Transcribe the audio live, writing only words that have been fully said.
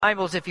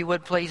Bibles, if you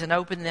would please, and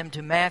open them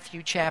to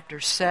Matthew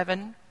chapter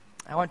 7.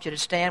 I want you to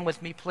stand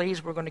with me,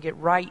 please. We're going to get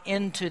right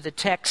into the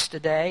text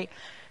today.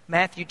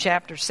 Matthew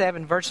chapter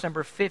 7, verse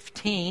number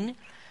 15.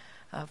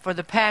 For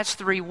the past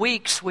 3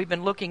 weeks, we've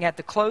been looking at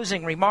the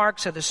closing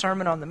remarks of the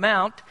Sermon on the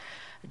Mount.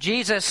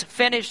 Jesus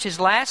finished his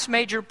last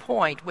major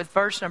point with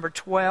verse number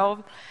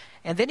 12,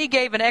 and then he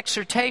gave an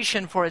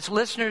exhortation for his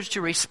listeners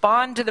to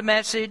respond to the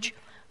message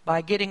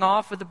by getting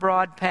off of the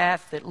broad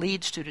path that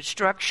leads to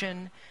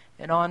destruction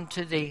and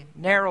onto the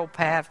narrow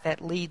path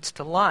that leads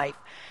to life.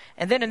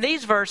 And then in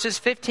these verses,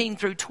 15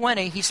 through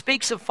 20, he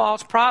speaks of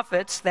false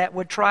prophets that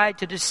would try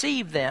to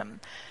deceive them.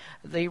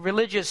 The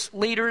religious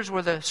leaders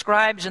were the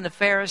scribes and the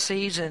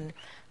Pharisees, and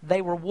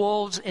they were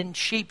wolves in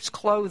sheep's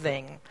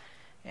clothing,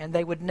 and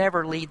they would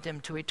never lead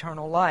them to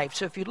eternal life.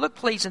 So if you look,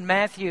 please, in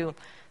Matthew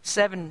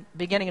 7,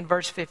 beginning in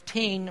verse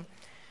 15,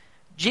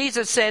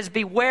 Jesus says,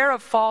 "Beware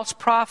of false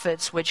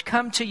prophets which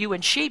come to you in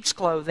sheep's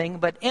clothing,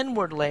 but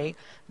inwardly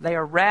they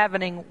are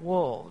ravening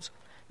wolves.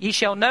 Ye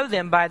shall know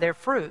them by their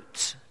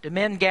fruits. Do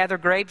men gather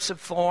grapes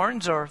of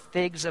thorns or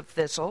figs of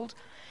thistles?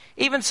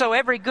 Even so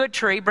every good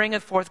tree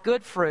bringeth forth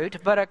good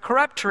fruit, but a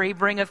corrupt tree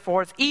bringeth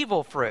forth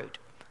evil fruit.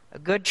 A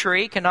good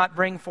tree cannot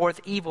bring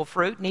forth evil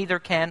fruit, neither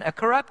can a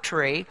corrupt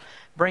tree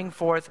bring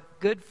forth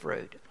good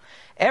fruit.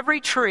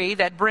 Every tree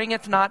that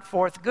bringeth not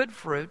forth good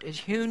fruit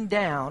is hewn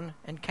down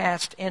and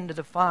cast into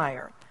the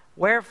fire.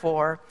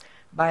 Wherefore,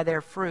 by their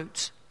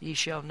fruits ye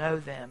shall know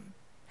them."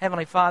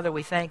 Heavenly Father,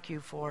 we thank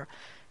you for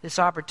this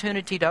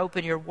opportunity to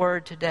open your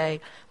word today.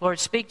 Lord,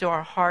 speak to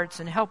our hearts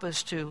and help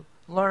us to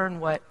learn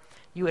what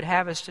you would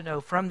have us to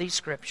know from these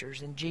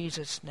scriptures. In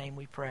Jesus' name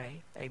we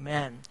pray.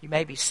 Amen. You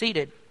may be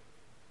seated.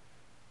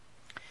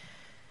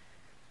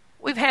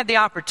 We've had the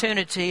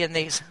opportunity in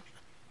these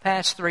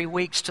past 3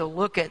 weeks to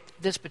look at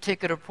this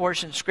particular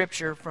portion of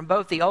Scripture from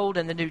both the Old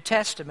and the New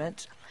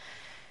Testaments.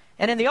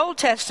 And in the Old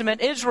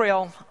Testament,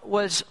 Israel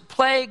was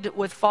plagued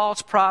with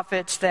false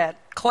prophets that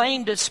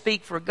claimed to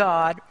speak for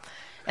God,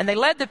 and they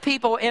led the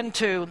people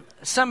into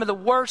some of the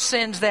worst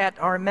sins that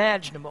are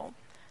imaginable.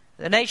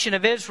 The nation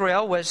of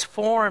Israel was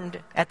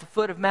formed at the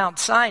foot of Mount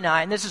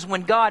Sinai, and this is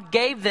when God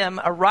gave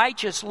them a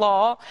righteous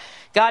law.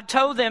 God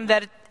told them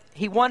that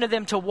He wanted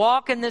them to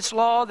walk in this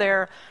law.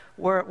 There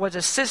was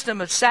a system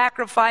of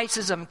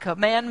sacrifices and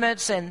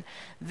commandments, and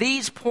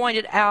these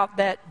pointed out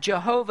that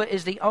Jehovah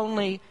is the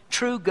only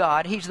true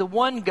God. He's the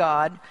one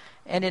God,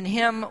 and in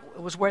Him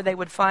was where they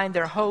would find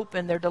their hope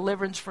and their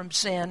deliverance from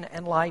sin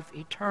and life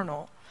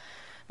eternal.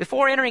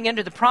 Before entering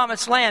into the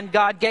promised land,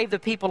 God gave the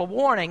people a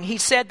warning. He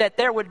said that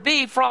there would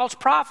be false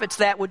prophets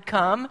that would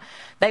come.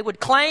 They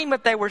would claim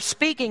that they were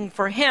speaking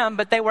for Him,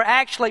 but they were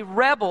actually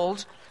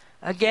rebels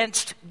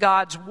against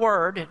God's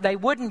word. They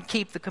wouldn't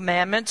keep the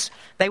commandments.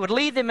 They would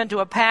lead them into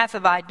a path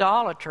of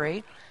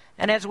idolatry.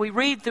 And as we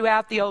read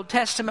throughout the Old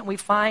Testament, we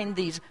find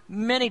these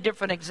many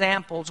different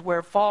examples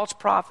where false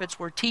prophets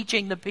were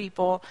teaching the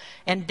people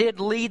and did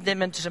lead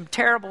them into some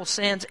terrible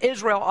sins.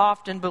 Israel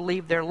often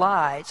believed their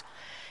lies.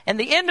 And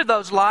the end of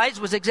those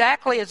lies was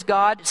exactly as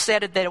God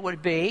said it that it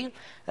would be.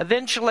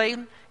 Eventually,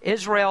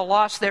 Israel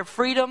lost their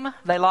freedom.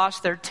 They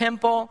lost their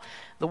temple.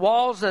 The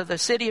walls of the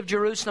city of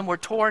Jerusalem were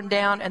torn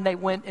down, and they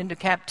went into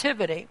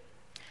captivity.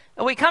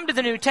 And we come to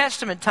the New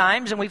Testament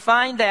times, and we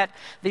find that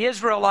the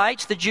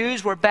Israelites, the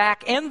Jews, were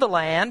back in the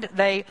land.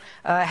 They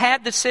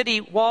had the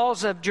city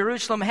walls of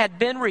Jerusalem had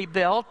been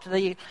rebuilt.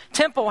 The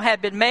temple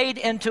had been made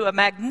into a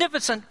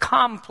magnificent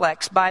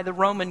complex by the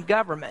Roman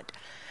government.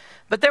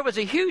 But there was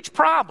a huge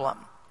problem,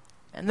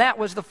 and that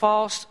was the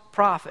false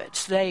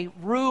prophets. They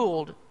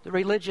ruled the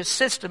religious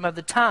system of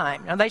the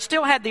time. Now, they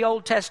still had the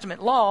Old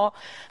Testament law,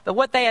 but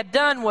what they had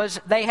done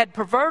was they had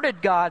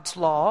perverted God's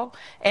law,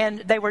 and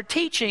they were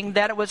teaching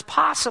that it was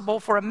possible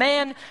for a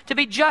man to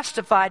be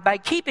justified by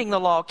keeping the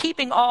law,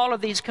 keeping all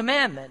of these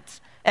commandments.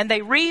 And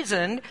they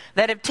reasoned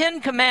that if 10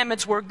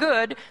 commandments were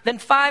good, then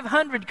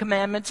 500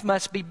 commandments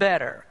must be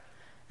better.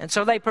 And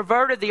so they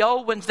perverted the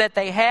old ones that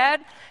they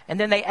had, and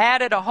then they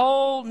added a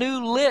whole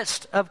new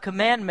list of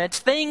commandments,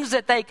 things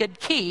that they could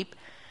keep,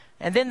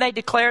 and then they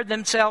declared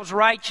themselves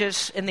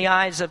righteous in the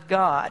eyes of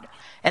God.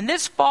 And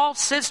this false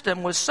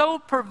system was so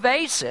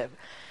pervasive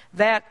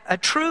that a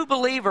true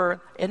believer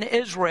in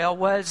Israel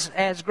was,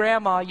 as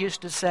Grandma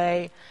used to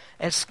say,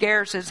 as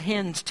scarce as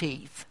hen's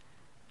teeth.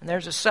 And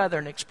there's a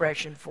southern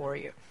expression for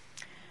you.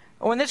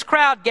 When this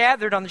crowd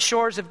gathered on the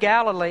shores of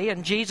Galilee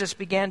and Jesus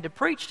began to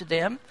preach to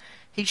them,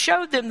 He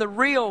showed them the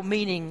real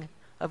meaning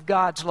of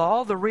God's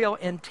law, the real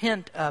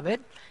intent of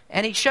it,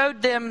 and He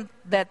showed them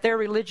that their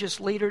religious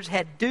leaders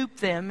had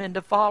duped them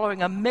into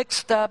following a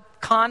mixed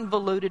up,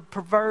 convoluted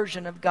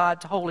perversion of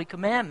God's holy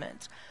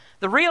commandments.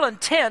 The real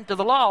intent of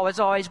the law has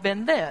always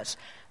been this,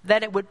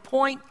 that it would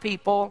point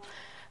people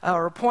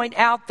or point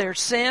out their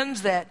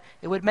sins, that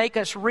it would make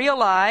us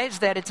realize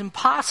that it's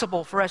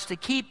impossible for us to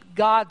keep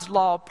God's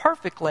law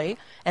perfectly,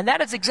 and that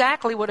is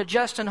exactly what a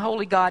just and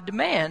holy God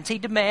demands. He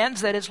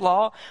demands that His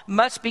law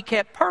must be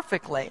kept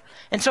perfectly.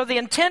 And so the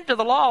intent of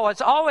the law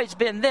has always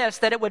been this,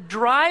 that it would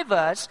drive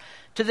us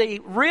to the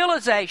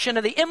realization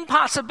of the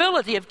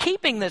impossibility of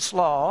keeping this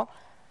law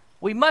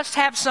We must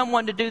have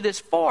someone to do this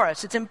for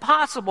us. It's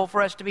impossible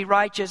for us to be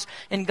righteous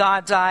in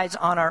God's eyes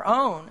on our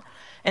own.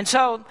 And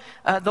so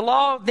the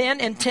law then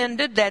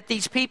intended that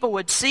these people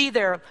would see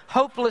their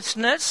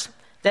hopelessness,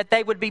 that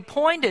they would be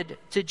pointed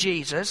to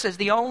Jesus as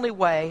the only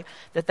way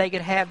that they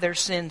could have their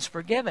sins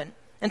forgiven.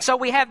 And so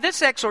we have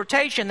this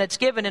exhortation that's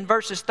given in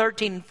verses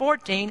 13 and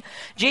 14.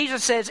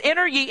 Jesus says,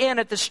 "Enter ye in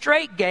at the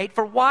strait gate,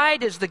 for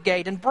wide is the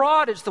gate, and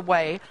broad is the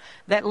way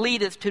that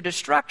leadeth to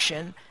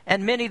destruction,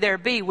 and many there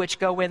be which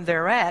go in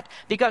thereat.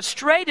 Because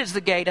strait is the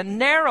gate, and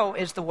narrow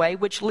is the way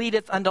which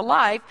leadeth unto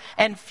life,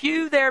 and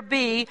few there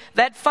be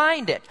that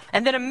find it."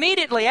 And then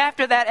immediately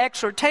after that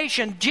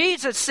exhortation,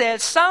 Jesus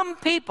says, some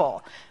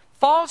people,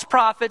 false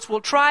prophets, will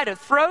try to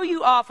throw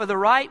you off of the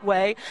right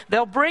way.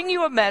 They'll bring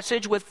you a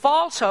message with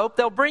false hope.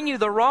 They'll bring you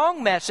the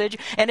wrong message.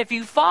 And if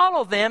you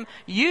follow them,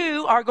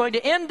 you are going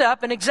to end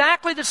up in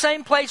exactly the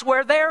same place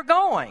where they're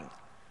going.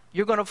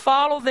 You're going to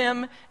follow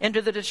them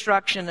into the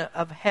destruction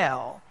of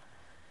hell.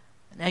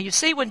 Now you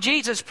see, when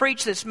Jesus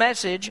preached this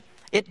message,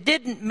 it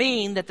didn't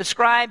mean that the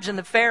scribes and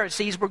the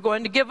Pharisees were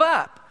going to give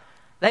up.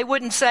 They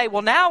wouldn't say,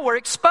 well, now we're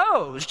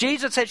exposed.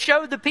 Jesus had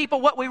showed the people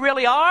what we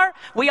really are.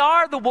 We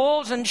are the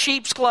wolves in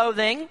sheep's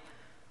clothing.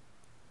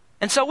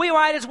 And so we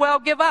might as well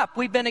give up.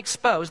 We've been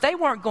exposed. They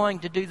weren't going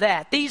to do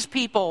that. These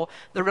people,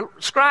 the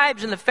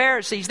scribes and the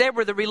Pharisees, they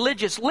were the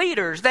religious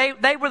leaders.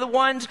 They were the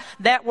ones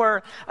that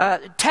were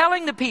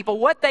telling the people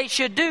what they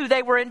should do.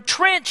 They were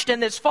entrenched in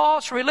this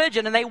false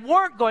religion, and they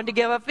weren't going to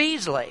give up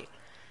easily.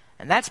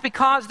 And that's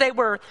because they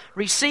were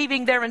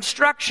receiving their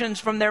instructions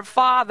from their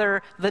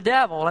father, the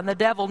devil, and the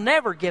devil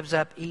never gives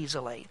up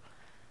easily.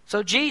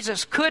 So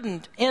Jesus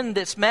couldn't end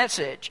this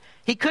message.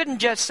 He couldn't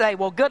just say,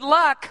 well, good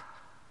luck.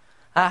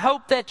 I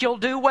hope that you'll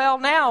do well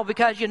now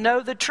because you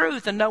know the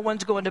truth and no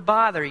one's going to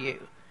bother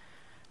you.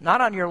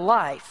 Not on your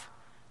life.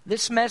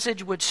 This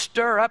message would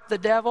stir up the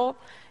devil.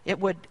 It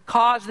would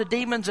cause the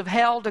demons of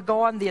hell to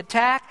go on the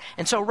attack.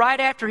 And so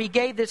right after he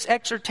gave this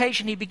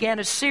exhortation, he began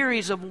a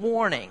series of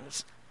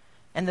warnings.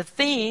 And the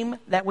theme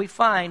that we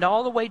find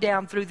all the way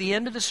down through the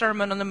end of the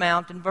Sermon on the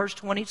Mount in verse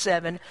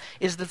 27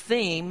 is the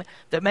theme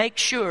to make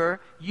sure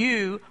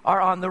you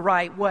are on the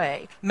right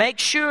way. Make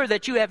sure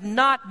that you have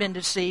not been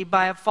deceived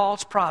by a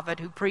false prophet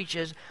who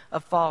preaches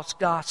a false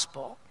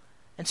gospel.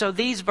 And so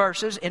these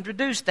verses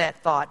introduce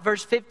that thought.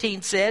 Verse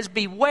 15 says,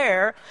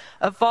 beware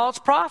of false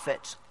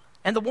prophets.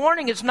 And the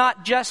warning is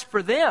not just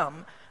for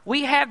them.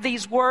 We have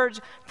these words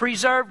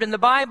preserved in the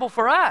Bible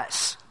for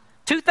us.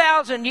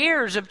 2,000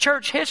 years of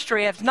church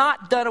history have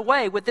not done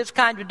away with this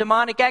kind of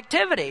demonic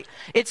activity.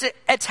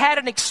 It's had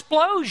an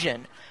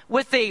explosion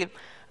with the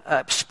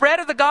spread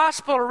of the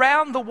gospel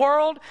around the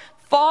world.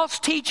 False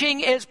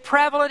teaching is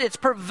prevalent. It's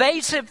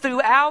pervasive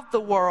throughout the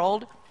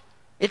world.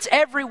 It's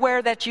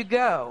everywhere that you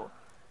go.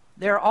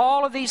 There are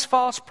all of these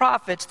false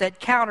prophets that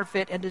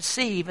counterfeit and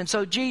deceive. And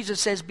so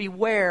Jesus says,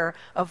 beware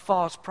of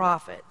false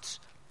prophets.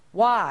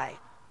 Why?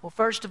 Well,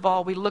 first of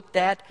all, we looked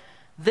at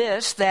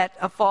that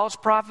a false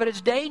prophet is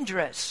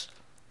dangerous.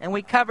 And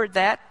we covered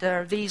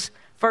that, these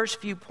first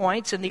few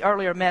points in the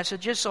earlier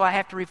messages, so I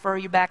have to refer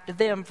you back to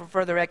them for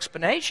further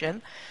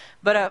explanation.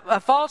 But a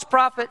false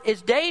prophet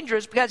is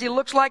dangerous because he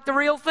looks like the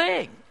real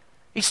thing.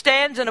 He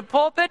stands in a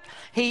pulpit,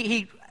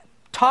 he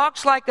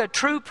talks like a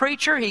true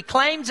preacher, he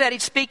claims that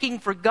he's speaking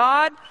for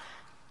God,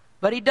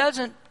 but he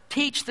doesn't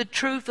teach the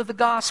truth of the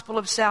gospel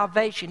of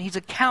salvation. He's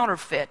a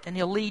counterfeit, and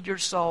he'll lead your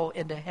soul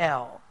into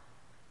hell.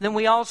 Then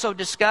we also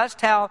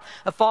discussed how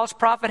a false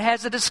prophet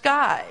has a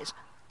disguise.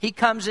 He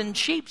comes in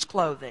sheep's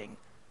clothing.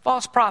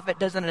 False prophet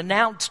doesn't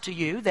announce to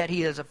you that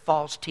he is a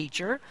false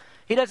teacher.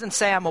 He doesn't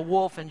say, I'm a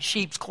wolf in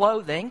sheep's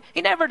clothing.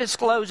 He never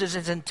discloses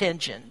his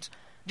intentions.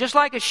 Just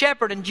like a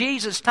shepherd in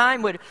Jesus'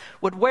 time would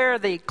wear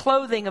the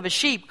clothing of a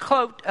sheep,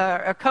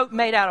 a coat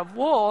made out of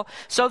wool,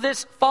 so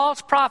this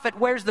false prophet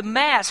wears the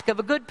mask of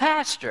a good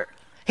pastor.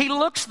 He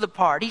looks the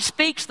part. He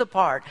speaks the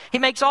part. He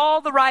makes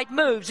all the right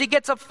moves. He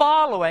gets a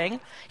following.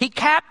 He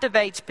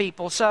captivates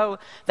people so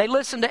they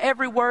listen to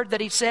every word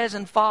that he says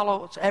and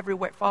follow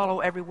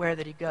everywhere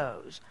that he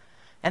goes.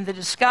 And the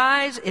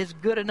disguise is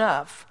good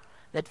enough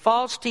that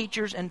false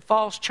teachers and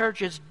false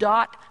churches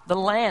dot the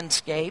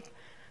landscape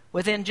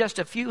within just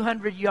a few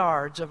hundred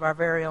yards of our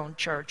very own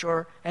church,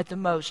 or at the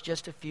most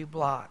just a few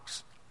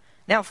blocks.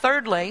 Now,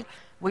 thirdly,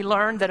 we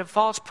learned that a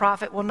false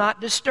prophet will not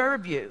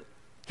disturb you.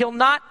 He'll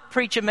not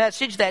preach a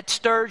message that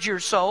stirs your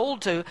soul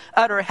to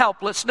utter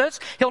helplessness.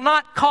 He'll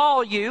not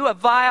call you a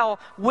vile,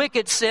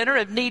 wicked sinner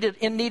in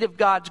need of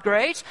God's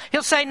grace.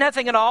 He'll say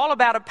nothing at all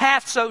about a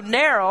path so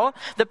narrow,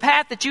 the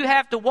path that you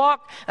have to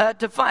walk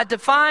to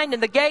find,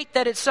 and the gate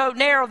that is so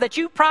narrow that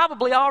you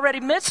probably already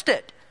missed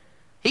it.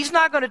 He's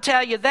not going to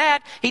tell you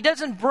that. He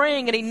doesn't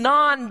bring any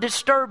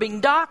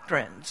non-disturbing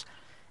doctrines.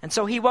 And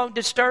so he won't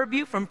disturb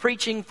you from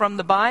preaching from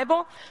the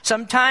Bible.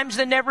 Sometimes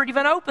they never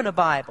even open a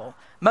Bible.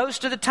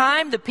 Most of the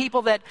time, the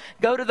people that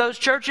go to those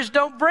churches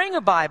don't bring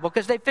a Bible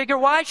because they figure,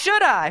 why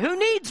should I? Who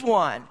needs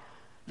one?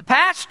 The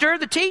pastor,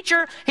 the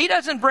teacher, he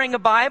doesn't bring a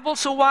Bible,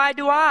 so why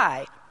do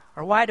I?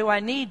 Or why do I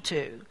need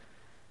to?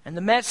 And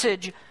the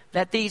message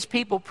that these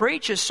people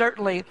preach is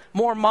certainly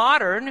more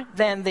modern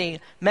than the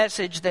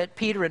message that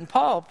Peter and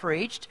Paul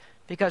preached,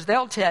 because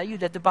they'll tell you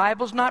that the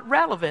Bible's not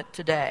relevant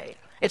today.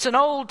 It's an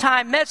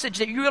old-time message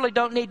that you really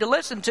don't need to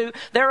listen to.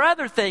 There are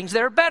other things.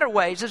 There are better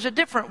ways. There's a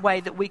different way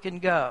that we can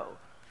go.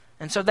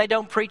 And so they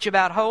don't preach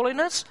about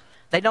holiness.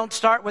 They don't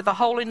start with the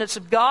holiness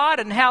of God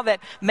and how that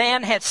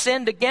man has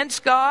sinned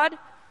against God.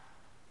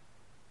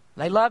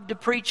 They love to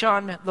preach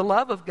on the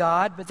love of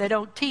God, but they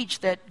don't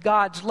teach that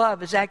God's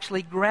love is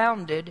actually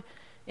grounded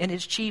in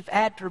his chief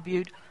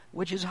attribute,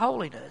 which is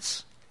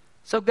holiness.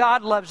 So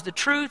God loves the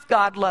truth,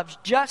 God loves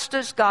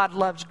justice, God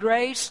loves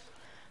grace,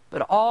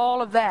 but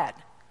all of that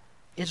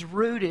is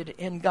rooted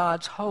in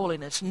God's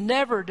holiness,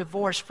 never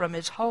divorced from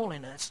his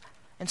holiness.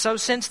 And so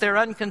since they're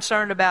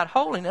unconcerned about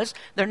holiness,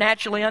 they're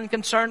naturally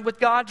unconcerned with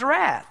God's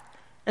wrath.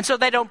 And so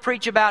they don't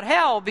preach about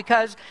hell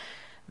because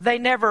they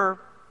never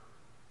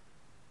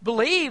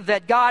believe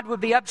that God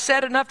would be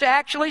upset enough to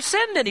actually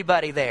send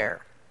anybody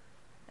there.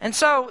 And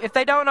so if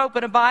they don't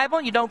open a Bible,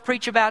 you don't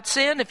preach about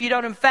sin, if you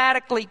don't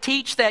emphatically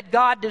teach that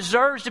God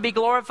deserves to be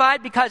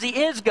glorified because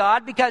he is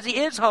God, because he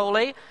is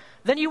holy,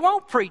 then you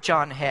won't preach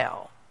on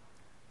hell.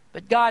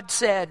 But God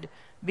said,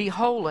 be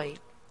holy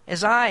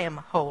as I am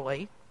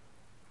holy.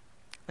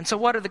 And so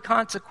what are the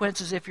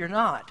consequences if you're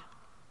not?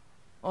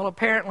 Well,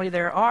 apparently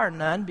there are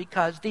none,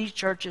 because these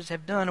churches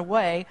have done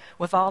away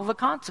with all the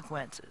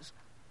consequences.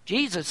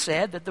 Jesus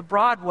said that the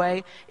broad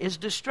way is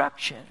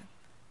destruction.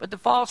 But the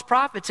false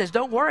prophet says,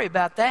 don't worry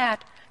about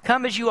that.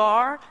 Come as you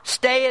are,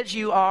 stay as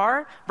you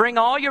are, bring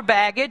all your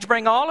baggage,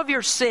 bring all of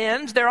your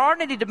sins. There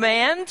aren't any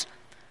demands.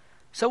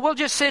 So we'll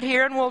just sit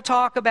here and we'll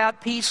talk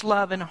about peace,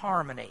 love, and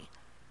harmony.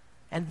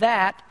 And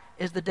that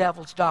is the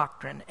devil's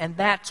doctrine. And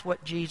that's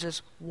what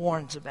Jesus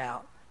warns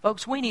about.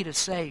 Folks, we need a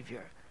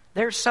Savior.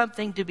 There's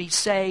something to be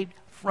saved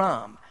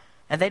from.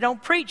 And they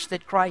don't preach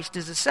that Christ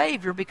is a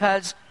Savior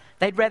because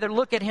they'd rather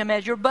look at him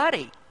as your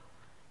buddy.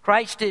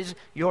 Christ is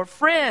your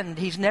friend.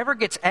 He never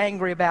gets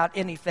angry about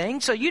anything.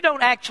 So you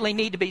don't actually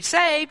need to be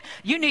saved.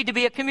 You need to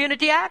be a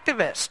community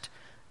activist.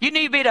 You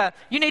need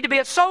to be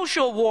a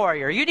social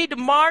warrior. You need to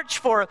march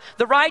for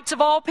the rights of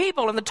all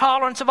people and the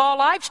tolerance of all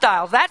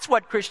lifestyles. That's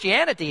what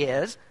Christianity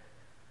is.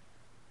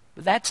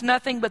 But that's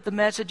nothing but the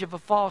message of a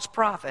false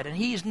prophet. And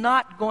he's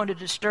not going to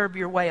disturb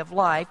your way of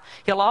life.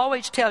 He'll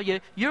always tell you,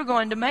 you're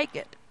going to make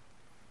it.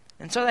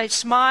 And so they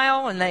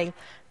smile and they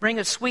bring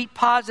a sweet,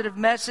 positive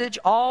message,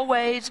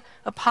 always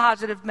a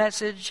positive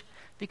message,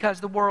 because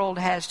the world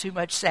has too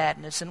much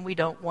sadness and we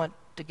don't want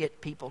to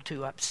get people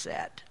too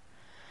upset.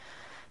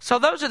 So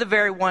those are the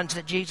very ones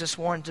that Jesus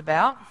warns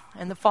about.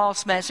 And the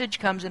false message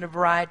comes in a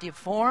variety of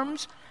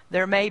forms.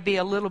 There may be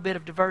a little bit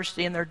of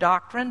diversity in their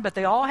doctrine, but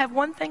they all have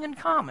one thing in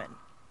common: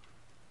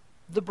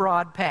 the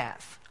broad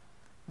path.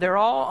 They're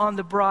all on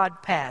the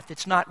broad path.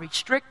 It's not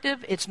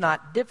restrictive. It's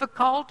not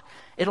difficult.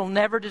 It'll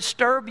never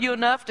disturb you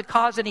enough to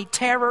cause any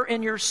terror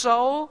in your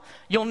soul.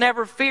 You'll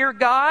never fear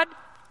God.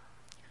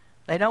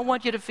 They don't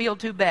want you to feel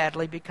too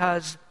badly,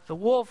 because the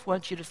wolf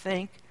wants you to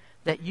think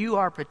that you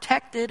are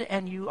protected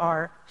and you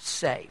are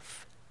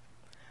safe.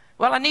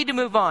 Well, I need to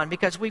move on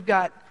because we've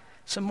got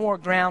some more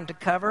ground to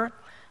cover.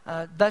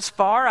 Thus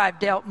far, I've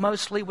dealt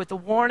mostly with the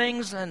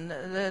warnings and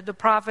the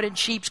prophet in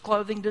sheep's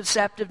clothing,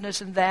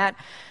 deceptiveness and that.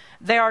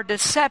 They are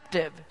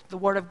deceptive, the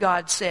Word of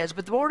God says.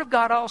 But the Word of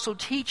God also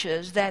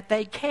teaches that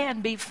they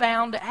can be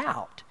found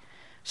out.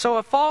 So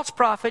a false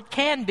prophet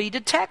can be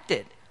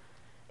detected.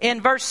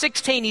 In verse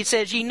 16 he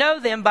says, ye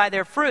know them by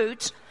their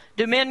fruits.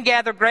 Do men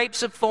gather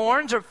grapes of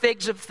thorns or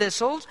figs of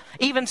thistles?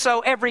 Even so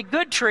every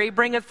good tree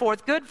bringeth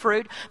forth good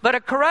fruit, but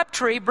a corrupt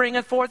tree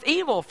bringeth forth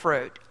evil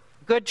fruit.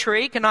 Good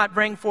tree cannot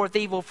bring forth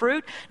evil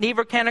fruit,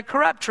 neither can a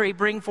corrupt tree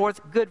bring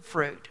forth good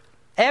fruit.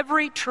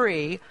 Every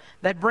tree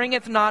that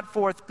bringeth not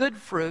forth good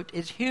fruit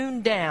is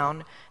hewn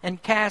down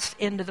and cast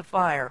into the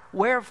fire.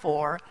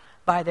 Wherefore,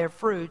 by their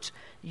fruits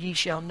ye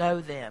shall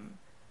know them.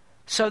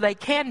 So they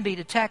can be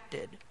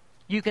detected.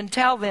 You can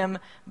tell them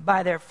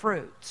by their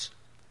fruits.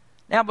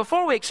 Now,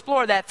 before we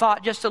explore that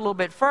thought just a little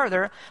bit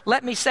further,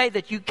 let me say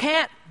that you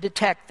can't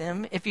detect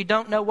them if you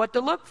don't know what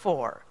to look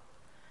for.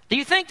 Do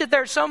you think that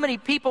there are so many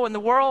people in the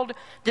world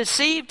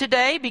deceived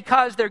today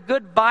because they're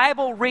good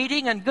Bible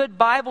reading and good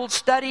Bible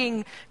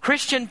studying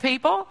Christian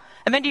people?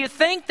 I mean, do you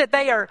think that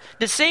they are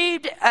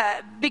deceived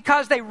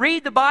because they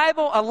read the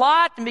Bible a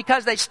lot and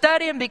because they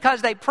study and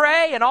because they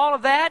pray and all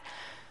of that?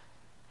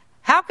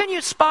 How can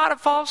you spot a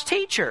false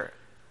teacher?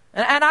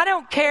 And I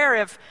don't care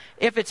if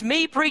it's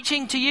me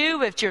preaching to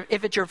you,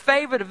 if it's your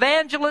favorite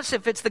evangelist,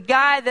 if it's the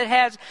guy that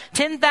has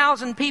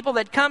 10,000 people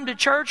that come to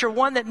church, or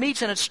one that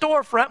meets in a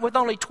storefront with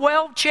only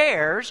 12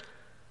 chairs.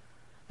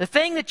 The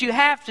thing that you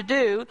have to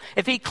do,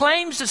 if he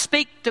claims to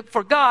speak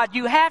for God,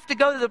 you have to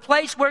go to the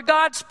place where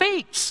God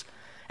speaks.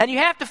 And you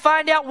have to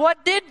find out,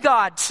 what did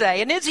God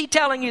say? And is he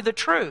telling you the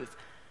truth?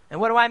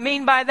 And what do I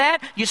mean by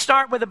that? You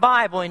start with the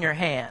Bible in your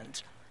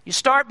hands. You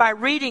start by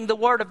reading the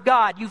Word of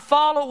God. You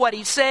follow what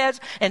he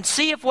says and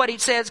see if what he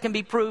says can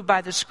be proved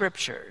by the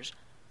Scriptures.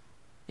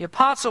 The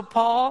Apostle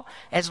Paul,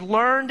 as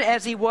learned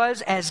as he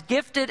was, as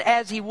gifted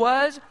as he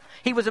was,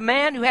 He was a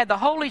man who had the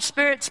Holy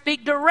Spirit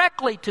speak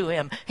directly to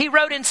him. He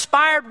wrote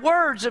inspired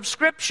words of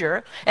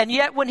Scripture, and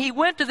yet when he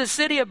went to the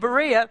city of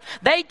Berea,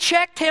 they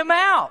checked him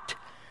out.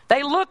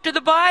 They looked at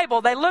the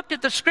Bible, they looked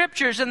at the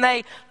Scriptures, and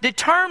they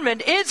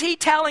determined, is he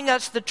telling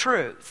us the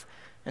truth?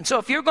 And so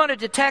if you're going to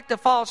detect a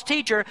false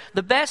teacher,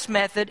 the best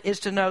method is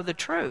to know the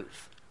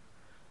truth.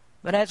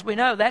 But as we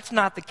know, that's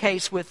not the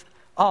case with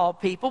all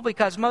people,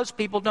 because most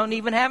people don't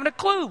even have a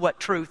clue what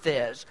truth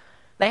is.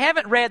 They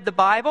haven't read the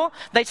Bible.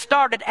 They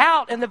started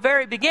out in the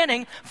very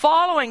beginning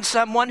following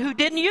someone who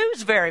didn't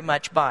use very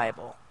much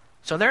Bible.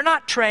 So they're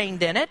not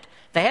trained in it.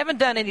 They haven't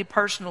done any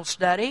personal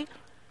study.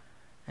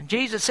 And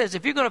Jesus says,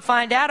 if you're going to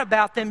find out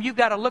about them, you've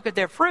got to look at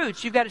their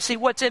fruits. You've got to see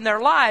what's in their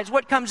lives,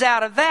 what comes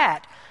out of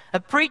that. A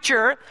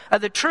preacher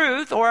of the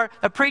truth or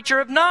a preacher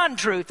of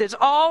non-truth is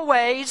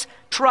always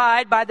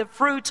tried by the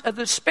fruits of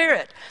the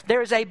Spirit.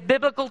 There is a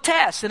biblical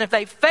test, and if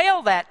they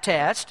fail that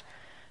test,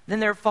 then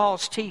they're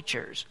false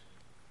teachers.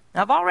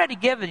 Now, I've already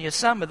given you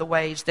some of the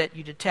ways that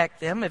you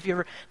detect them. If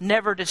you're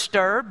never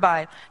disturbed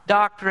by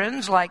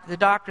doctrines like the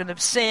doctrine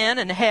of sin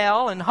and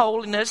hell and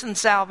holiness and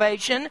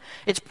salvation,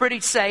 it's pretty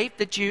safe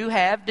that you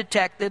have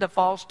detected a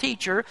false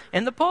teacher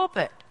in the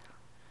pulpit.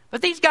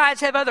 But these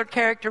guys have other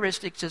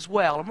characteristics as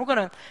well. And we're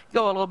going to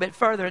go a little bit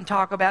further and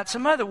talk about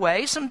some other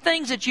ways, some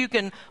things that you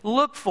can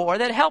look for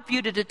that help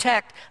you to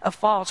detect a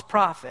false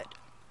prophet.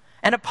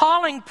 An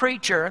appalling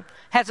preacher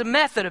has a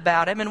method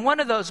about him, and one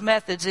of those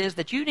methods is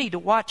that you need to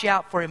watch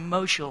out for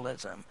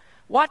emotionalism.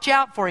 Watch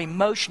out for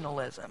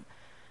emotionalism.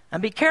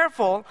 And be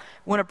careful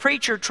when a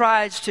preacher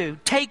tries to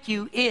take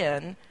you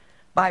in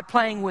by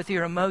playing with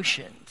your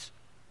emotions.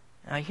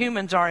 Now,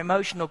 humans are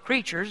emotional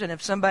creatures, and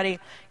if somebody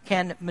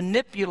can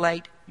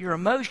manipulate your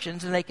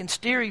emotions, then they can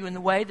steer you in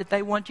the way that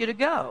they want you to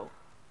go.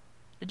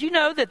 Did you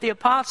know that the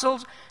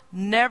apostles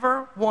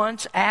never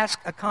once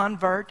asked a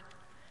convert,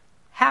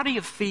 how do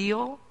you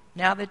feel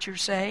now that you're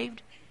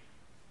saved?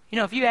 You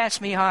know, if you ask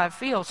me how I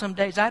feel, some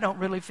days I don't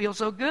really feel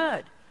so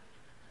good.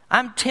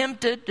 I'm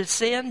tempted to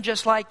sin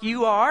just like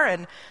you are,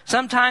 and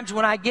sometimes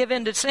when I give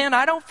in to sin,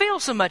 I don't feel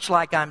so much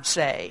like I'm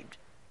saved.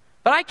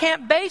 But I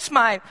can't base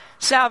my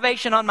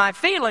salvation on my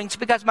feelings,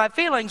 because my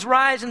feelings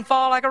rise and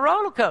fall like a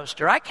roller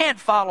coaster. I can't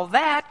follow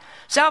that.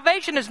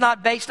 Salvation is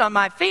not based on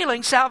my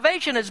feelings.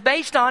 Salvation is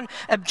based on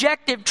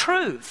objective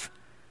truth.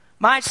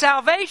 My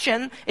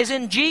salvation is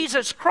in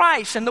Jesus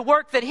Christ and the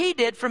work that He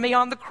did for me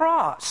on the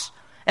cross.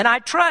 And I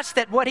trust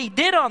that what He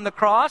did on the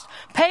cross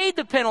paid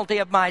the penalty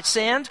of my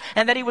sins,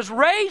 and that He was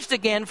raised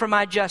again for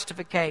my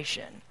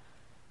justification.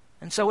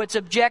 And so it's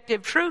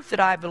objective truth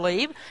that I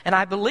believe, and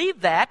I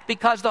believe that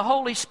because the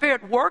Holy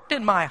Spirit worked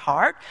in my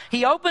heart.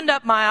 He opened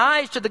up my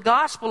eyes to the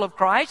gospel of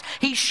Christ.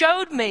 He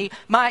showed me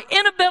my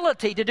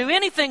inability to do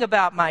anything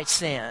about my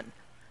sin.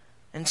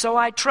 And so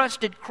I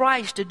trusted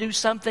Christ to do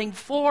something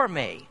for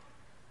me.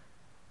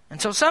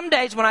 And so some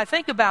days when I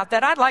think about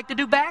that, I'd like to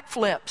do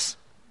backflips.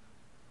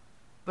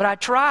 But I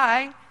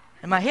try,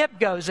 and my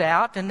hip goes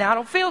out, and now I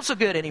don't feel so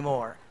good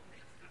anymore.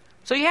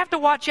 So you have to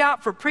watch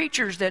out for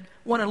preachers that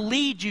want to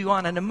lead you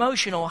on an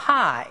emotional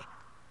high.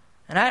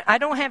 And I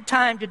don't have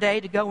time today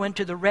to go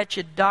into the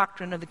wretched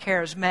doctrine of the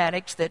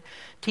charismatics that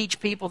teach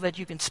people that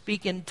you can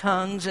speak in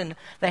tongues, and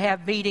they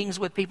have meetings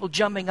with people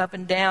jumping up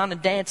and down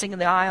and dancing in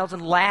the aisles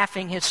and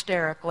laughing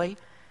hysterically.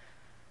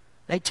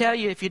 They tell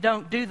you if you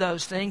don't do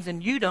those things,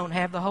 then you don't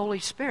have the Holy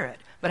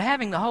Spirit. But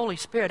having the Holy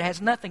Spirit has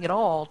nothing at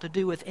all to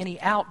do with any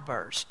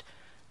outburst.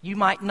 You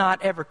might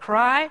not ever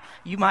cry.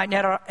 You might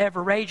never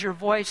ever raise your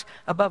voice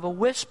above a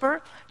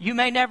whisper. You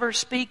may never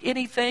speak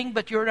anything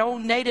but your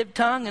own native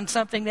tongue and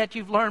something that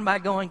you've learned by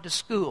going to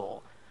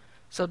school.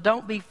 So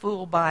don't be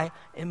fooled by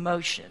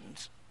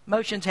emotions.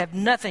 Emotions have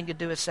nothing to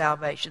do with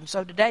salvation.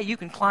 So today you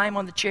can climb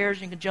on the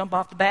chairs, you can jump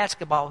off the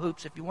basketball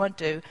hoops if you want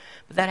to,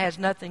 but that has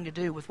nothing to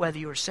do with whether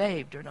you are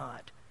saved or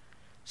not.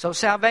 So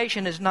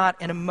salvation is not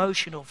an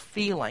emotional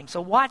feeling. So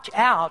watch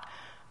out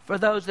for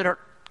those that are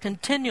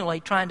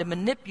continually trying to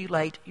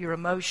manipulate your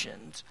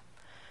emotions.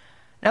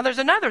 Now there's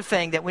another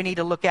thing that we need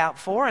to look out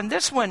for, and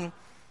this one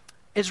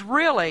is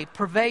really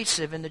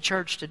pervasive in the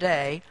church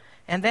today,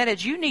 and that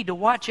is you need to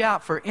watch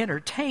out for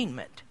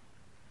entertainment.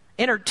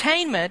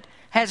 Entertainment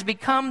has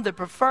become the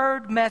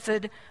preferred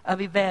method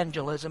of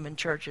evangelism in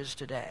churches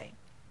today.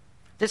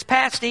 This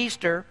past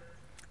Easter,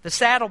 the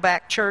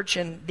Saddleback Church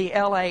in the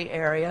LA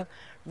area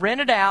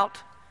rented out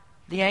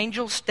the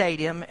Angel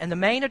Stadium, and the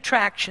main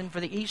attraction for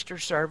the Easter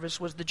service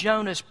was the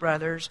Jonas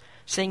Brothers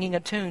singing a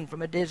tune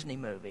from a Disney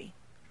movie.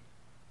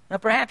 Now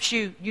perhaps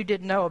you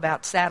didn't know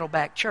about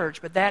Saddleback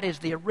Church, but that is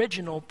the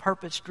original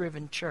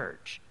purpose-driven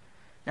church.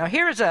 Now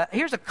here's a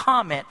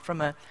comment from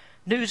a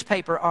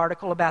newspaper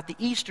article about the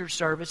Easter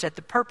service at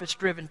the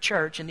purpose-driven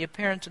church and the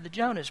appearance of the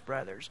Jonas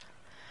Brothers.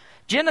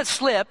 Jenna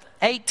Slip,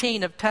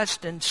 18 of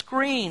Tustin,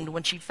 screamed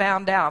when she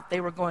found out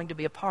they were going to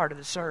be a part of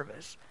the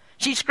service.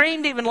 She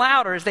screamed even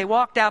louder as they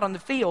walked out on the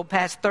field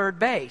past third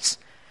base.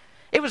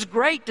 It was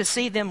great to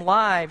see them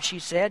live, she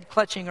said,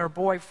 clutching her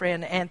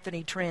boyfriend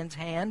Anthony Trent's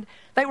hand.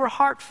 They were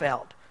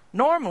heartfelt.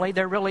 Normally,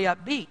 they're really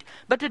upbeat,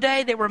 but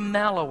today they were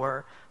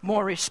mellower,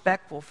 more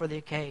respectful for the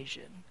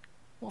occasion.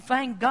 Well,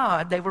 thank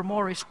God they were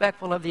more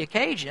respectful of the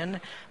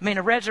occasion. I mean,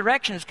 a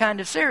resurrection is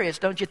kind of serious,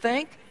 don't you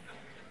think?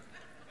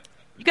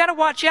 You got to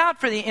watch out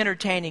for the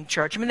entertaining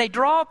church. I mean, they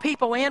draw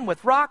people in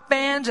with rock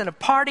bands and a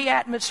party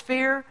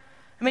atmosphere.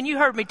 I mean, you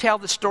heard me tell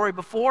the story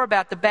before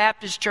about the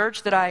Baptist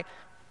church that I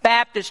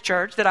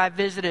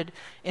visited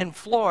in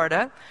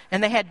Florida,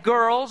 and they had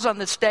girls on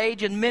the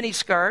stage in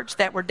miniskirts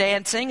that were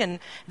dancing, and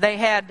they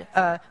had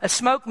a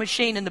smoke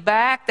machine in the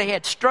back. They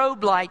had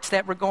strobe lights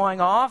that were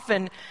going off,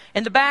 and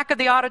in the back of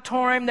the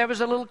auditorium there was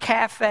a little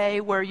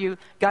cafe where you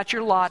got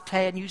your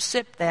latte and you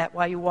sipped that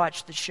while you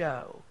watched the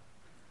show.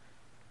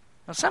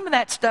 Now, some of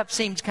that stuff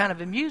seems kind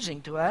of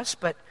amusing to us,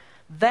 but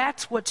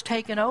that's what's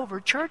taken over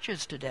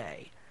churches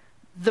today.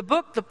 The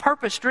book, The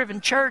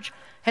Purpose-Driven Church,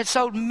 has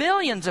sold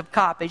millions of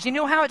copies. You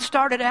know how it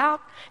started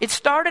out? It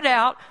started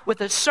out with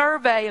a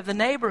survey of the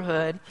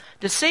neighborhood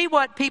to see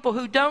what people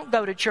who don't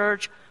go to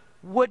church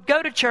would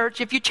go to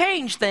church if you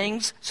changed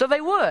things so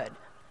they would.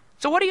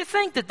 So what do you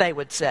think that they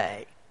would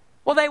say?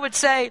 Well, they would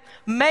say,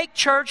 make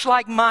church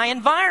like my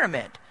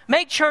environment.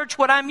 Make church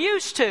what I'm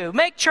used to.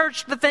 Make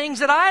church the things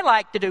that I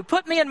like to do.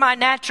 Put me in my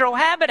natural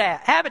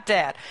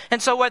habitat.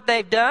 And so what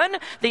they've done,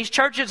 these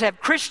churches have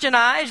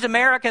Christianized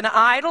American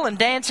Idol and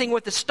Dancing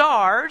with the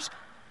Stars.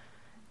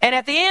 And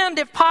at the end,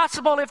 if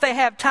possible, if they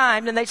have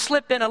time, then they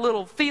slip in a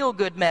little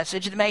feel-good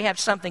message that may have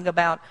something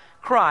about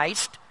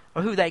Christ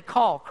or who they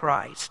call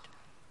Christ.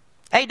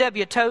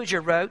 A.W. Tozer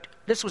wrote,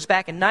 this was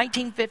back in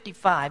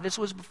 1955. This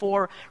was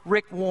before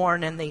Rick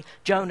Warren and the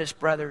Jonas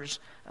Brothers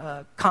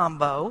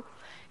combo.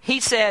 He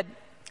said,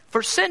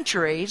 for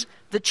centuries,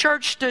 the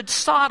church stood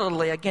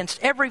solidly against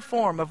every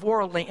form of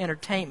worldly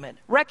entertainment,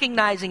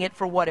 recognizing it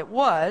for what it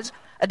was,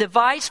 a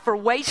device for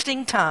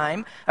wasting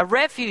time, a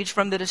refuge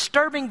from the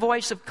disturbing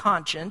voice of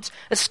conscience,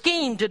 a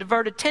scheme to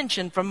divert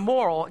attention from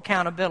moral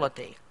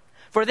accountability.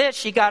 For this,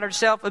 she got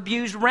herself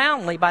abused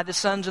roundly by the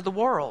sons of the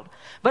world.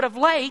 But of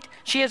late,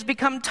 she has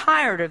become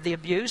tired of the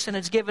abuse and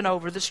has given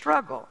over the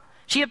struggle.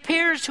 She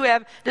appears to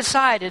have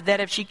decided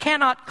that if she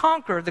cannot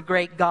conquer the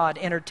great God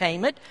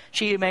entertainment,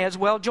 she may as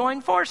well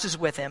join forces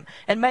with him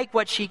and make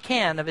what she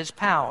can of his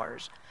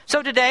powers.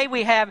 So today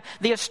we have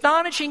the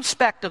astonishing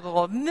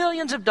spectacle of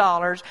millions of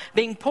dollars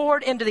being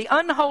poured into the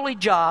unholy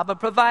job of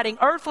providing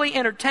earthly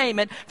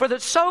entertainment for the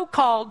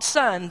so-called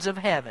sons of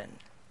heaven.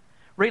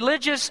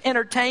 Religious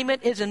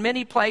entertainment is in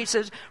many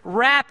places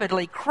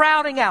rapidly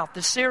crowding out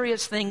the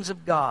serious things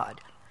of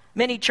God.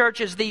 Many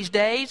churches these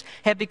days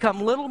have become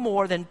little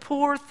more than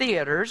poor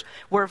theaters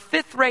where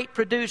fifth-rate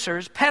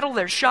producers peddle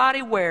their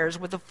shoddy wares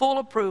with the full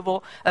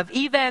approval of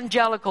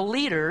evangelical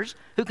leaders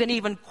who can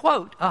even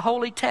quote a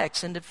holy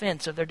text in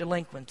defense of their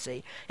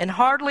delinquency. And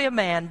hardly a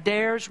man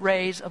dares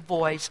raise a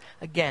voice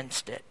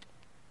against it.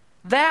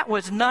 That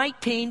was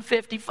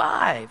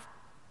 1955.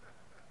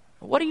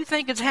 What do you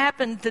think has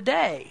happened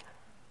today?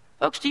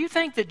 Folks, do you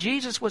think that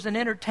Jesus was an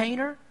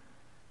entertainer?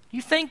 Do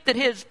you think that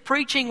his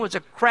preaching was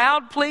a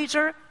crowd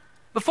pleaser?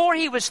 Before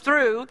he was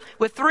through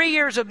with 3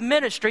 years of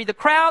ministry, the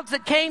crowds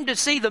that came to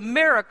see the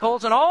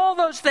miracles and all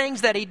those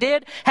things that he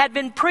did had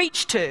been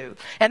preached to.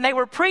 And they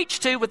were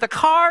preached to with the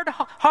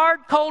hard,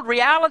 cold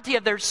reality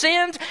of their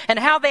sins and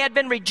how they had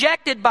been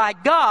rejected by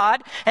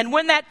God. And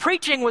when that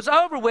preaching was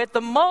over with,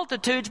 the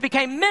multitudes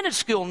became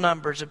minuscule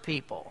numbers of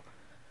people.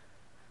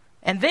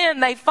 And then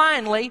they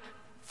finally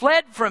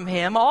fled from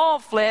him, all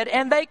fled,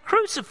 and they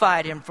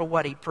crucified him for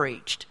what he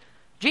preached.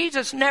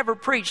 Jesus never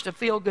preached a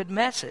feel-good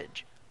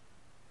message.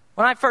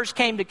 When I first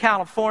came to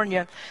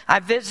California, I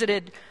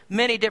visited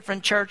many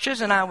different churches,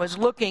 and I was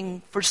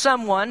looking for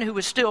someone who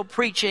was still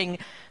preaching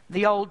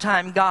the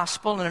old-time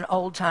gospel in an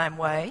old-time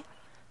way.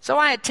 So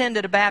I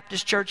attended a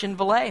Baptist church in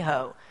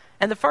Vallejo,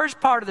 and the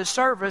first part of the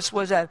service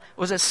was a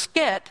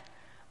skit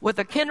with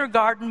a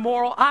kindergarten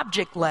moral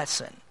object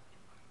lesson.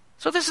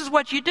 So this is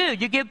what you do.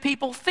 You give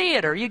people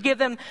theater. You give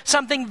them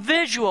something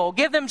visual.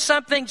 Give them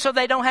something so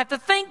they don't have to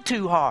think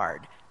too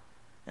hard.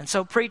 And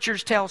so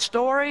preachers tell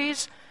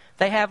stories.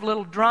 They have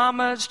little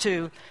dramas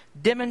to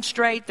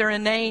demonstrate their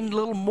inane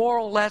little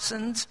moral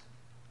lessons.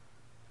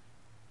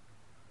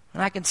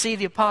 And I can see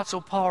the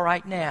Apostle Paul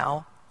right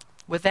now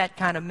with that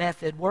kind of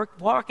method,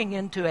 walking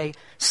into a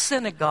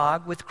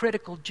synagogue with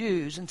critical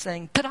Jews and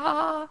saying,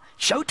 ta-da,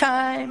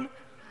 showtime.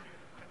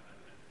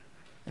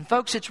 And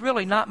folks, it's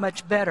really not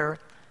much better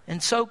in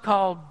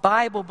so-called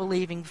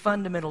Bible-believing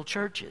fundamental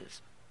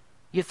churches.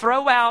 You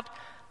throw out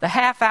the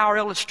half-hour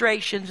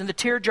illustrations and the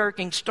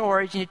tear-jerking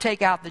stories, and you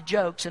take out the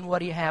jokes, and what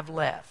do you have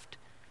left?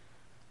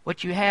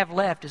 What you have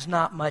left is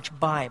not much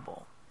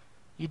Bible.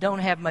 You don't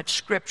have much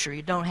Scripture.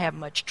 You don't have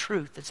much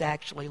truth that's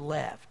actually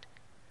left.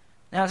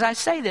 Now, as I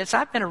say this,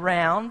 I've been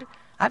around.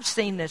 I've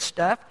seen this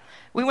stuff.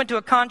 We went to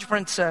a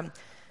conference a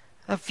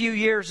few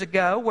years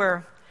ago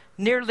where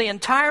nearly the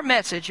entire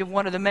message of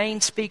one of the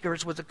main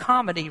speakers was a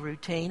comedy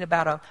routine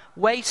about a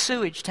waste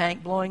sewage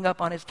tank blowing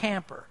up on his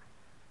camper.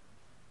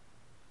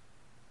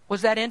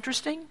 Was that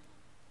interesting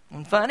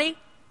and funny?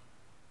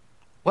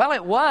 Well,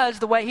 it was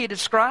the way he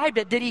described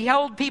it. Did he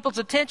hold people's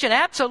attention?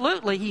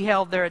 Absolutely, he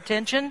held their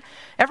attention.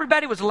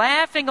 Everybody was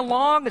laughing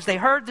along as they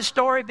heard the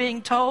story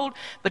being told.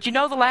 But you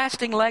know the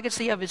lasting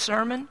legacy of his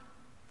sermon?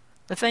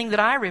 The thing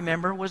that I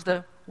remember was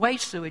the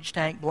waste sewage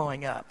tank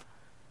blowing up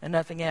and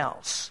nothing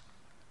else.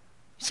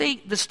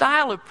 See, the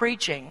style of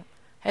preaching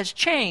has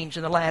changed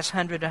in the last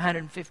 100 to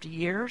 150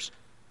 years.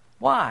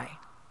 Why?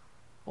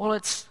 Well,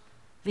 it's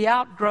the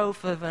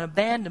outgrowth of an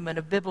abandonment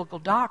of biblical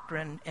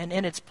doctrine, and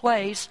in its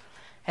place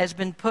has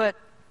been put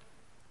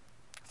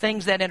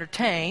things that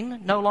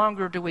entertain. No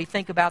longer do we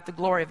think about the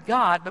glory of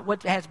God, but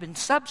what has been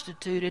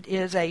substituted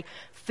is a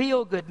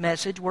feel-good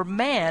message where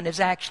man is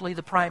actually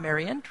the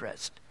primary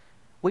interest.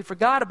 We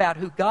forgot about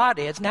who God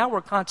is. Now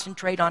we're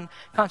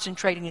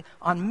concentrating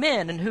on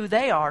men and who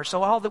they are.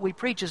 So all that we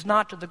preach is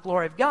not to the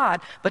glory of God,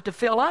 but to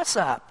fill us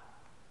up.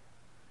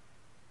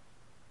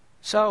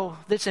 So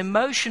this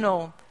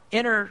emotional,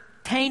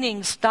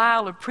 entertaining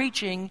style of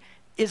preaching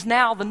is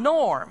now the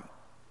norm.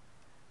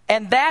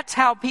 And that's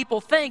how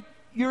people think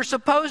you're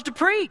supposed to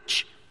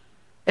preach.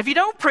 If you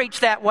don't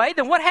preach that way,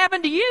 then what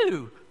happened to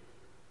you?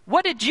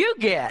 What did you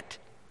get?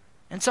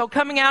 And so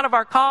coming out of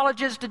our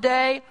colleges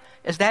today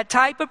is that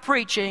type of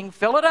preaching.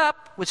 Fill it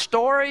up with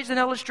stories and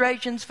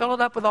illustrations. Fill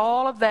it up with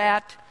all of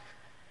that.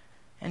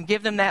 And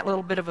give them that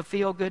little bit of a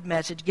feel-good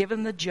message. Give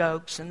them the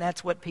jokes, and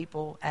that's what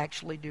people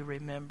actually do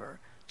remember.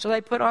 So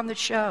they put on the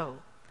show.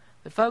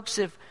 But folks,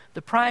 if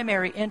the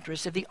primary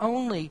interest, if the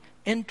only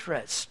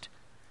interest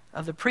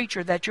of the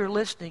preacher that you're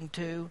listening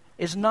to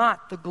is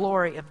not the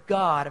glory of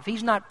God, if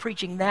he's not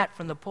preaching that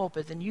from the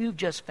pulpit, then you've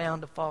just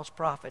found a false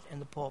prophet in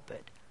the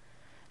pulpit.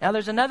 Now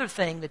there's another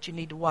thing that you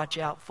need to watch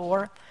out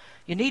for.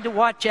 You need to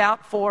watch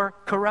out for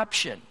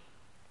corruption.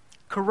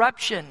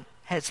 Corruption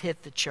has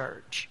hit the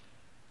church.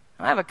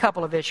 I have a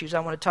couple of issues I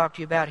want to talk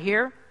to you about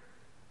here.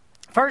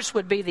 First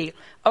would be the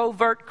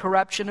overt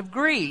corruption of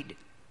greed.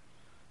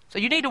 So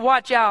you need to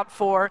watch out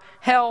for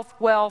health,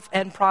 wealth,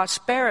 and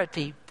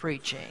prosperity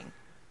preaching.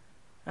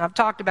 And I've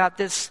talked about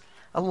this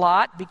a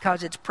lot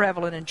because it's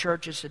prevalent in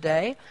churches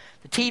today.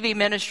 The TV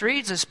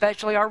ministries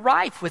especially are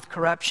rife with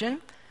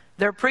corruption.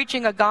 They're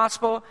preaching a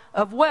gospel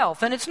of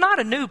wealth, and it's not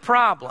a new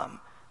problem.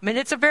 I mean,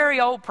 it's a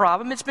very old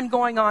problem. It's been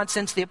going on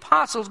since the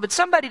apostles, but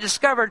somebody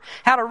discovered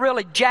how to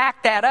really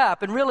jack that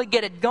up and really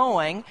get it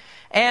going.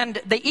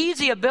 And the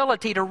easy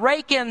ability to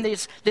rake in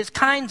these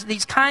kinds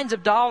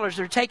of dollars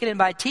that are taken in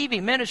by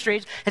TV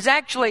ministries has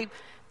actually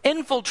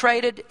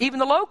infiltrated even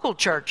the local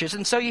churches.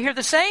 And so you hear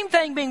the same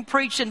thing being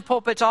preached in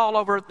pulpits all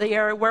over the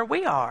area where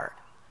we are.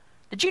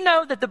 Did you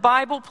know that the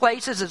Bible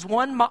places as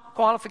one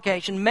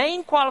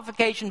main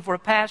qualification for a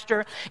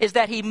pastor is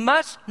that he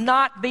must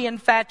not be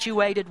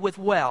infatuated with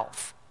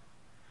wealth?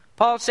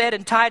 Paul said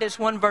in Titus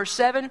 1 verse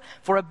 7,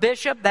 for a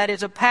bishop, that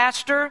is a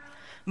pastor,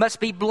 must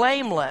be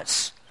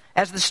blameless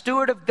as the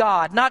steward of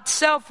God, not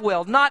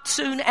self-willed, not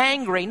soon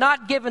angry,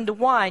 not given to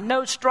wine,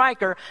 no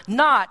striker,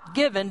 not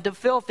given to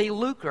filthy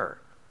lucre.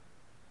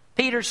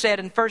 Peter said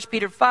in 1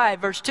 Peter 5,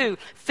 verse 2,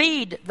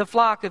 feed the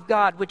flock of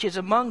God which is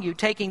among you,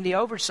 taking the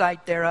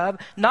oversight thereof,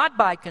 not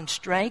by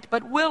constraint,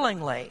 but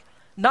willingly,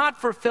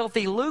 not for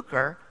filthy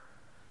lucre,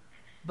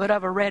 but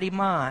of a ready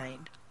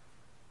mind.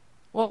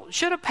 Well,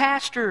 should a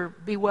pastor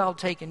be well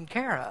taken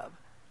care of?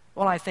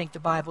 Well, I think the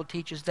Bible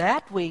teaches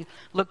that. We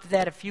looked at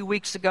that a few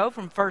weeks ago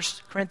from 1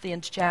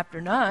 Corinthians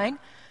chapter 9.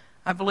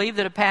 I believe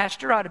that a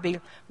pastor ought to be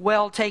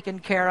well taken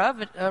care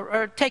of,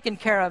 or taken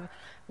care of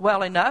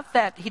well enough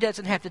that he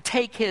doesn't have to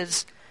take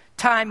his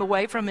time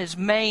away from his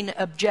main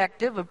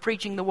objective of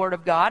preaching the Word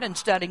of God and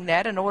studying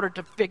that in order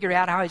to figure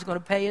out how he's going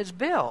to pay his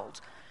bills.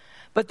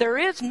 But there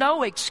is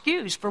no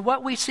excuse for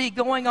what we see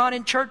going on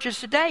in churches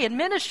today, in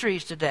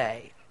ministries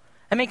today.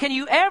 I mean, can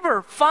you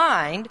ever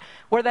find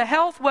where the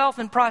health, wealth,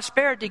 and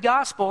prosperity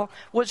gospel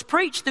was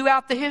preached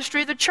throughout the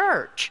history of the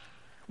church?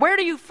 Where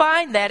do you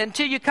find that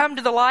until you come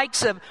to the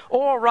likes of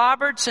Oral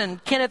Roberts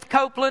and Kenneth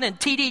Copeland and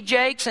T.D.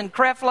 Jakes and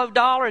Creflo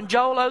Dollar and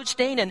Joel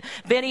Osteen and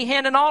Benny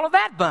Hinn and all of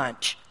that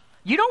bunch?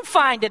 You don't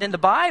find it in the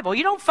Bible.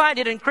 You don't find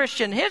it in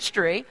Christian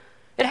history.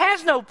 It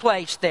has no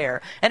place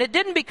there. And it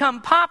didn't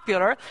become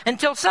popular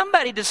until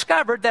somebody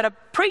discovered that a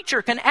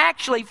preacher can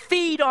actually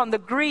feed on the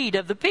greed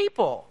of the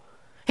people.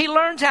 He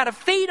learns how to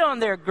feed on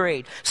their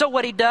greed. So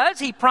what he does,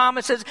 he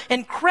promises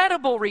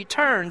incredible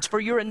returns for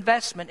your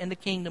investment in the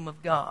kingdom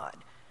of God.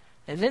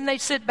 And then they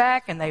sit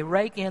back and they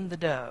rake in the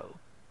dough.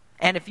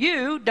 And if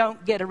you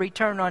don't get a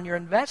return on your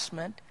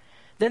investment,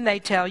 then they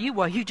tell you,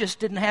 well, you just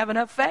didn't have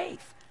enough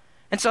faith.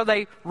 And so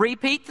they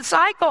repeat the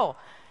cycle.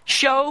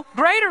 Show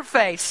greater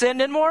faith,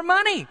 send in more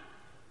money.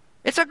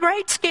 It's a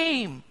great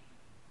scheme.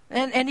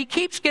 And he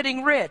keeps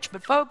getting rich.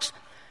 But folks,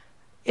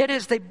 it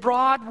is the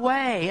broad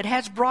way. It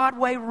has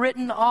Broadway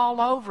written all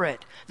over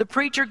it. The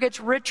preacher gets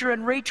richer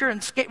and richer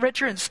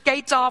and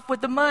skates off with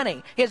the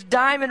money. He has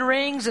diamond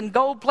rings and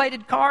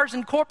gold-plated cars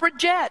and corporate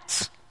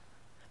jets.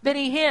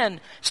 Benny Hinn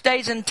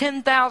stays in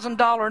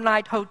 $10,000 a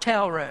night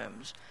hotel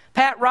rooms.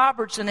 Pat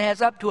Robertson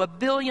has up to $1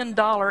 billion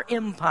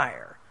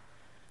empire.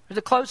 There's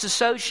a close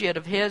associate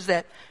of his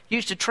that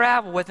used to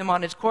travel with him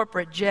on his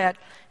corporate jet,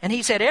 and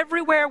he said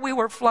everywhere we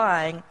were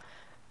flying,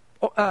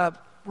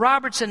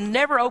 Robertson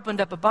never opened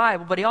up a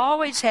Bible, but he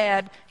always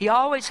had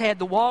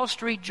the Wall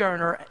Street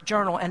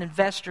Journal and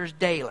Investors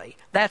Daily.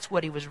 That's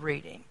what he was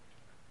reading.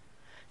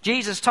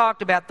 Jesus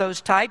talked about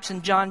those types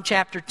in John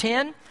chapter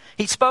 10.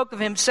 He spoke of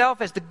himself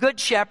as the good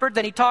shepherd.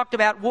 Then he talked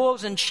about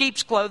wolves in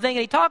sheep's clothing.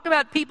 And he talked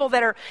about people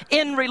that are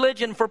in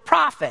religion for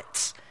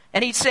profits.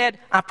 And he said,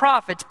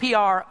 prophets,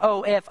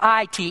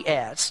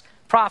 Profits,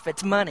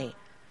 profits, money.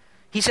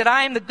 He said,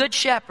 I am the good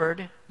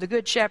shepherd. The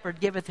good shepherd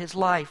giveth his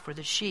life for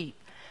the sheep.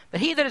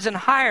 But he that is an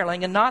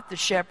hireling and not the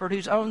shepherd,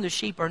 whose own the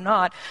sheep are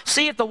not,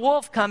 seeth the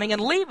wolf coming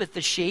and leaveth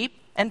the sheep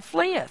and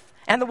fleeth.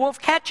 And the wolf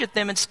catcheth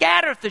them and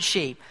scattereth the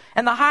sheep.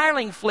 And the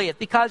hireling fleeth,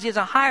 because he is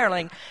a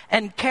hireling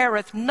and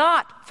careth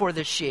not for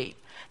the sheep.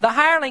 The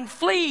hireling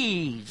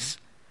flees.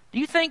 Do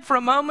you think for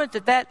a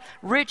moment that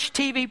rich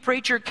TV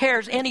preacher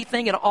cares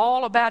anything at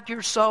all about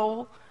your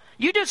soul?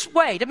 You just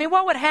wait. I mean,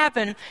 what would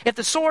happen if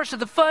the source of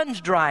the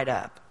funds dried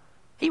up?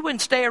 He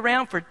wouldn't stay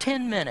around for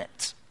 10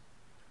 minutes.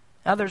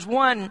 Now, there's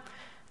one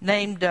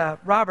named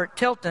Robert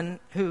Tilton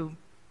who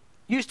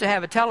used to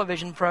have a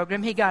television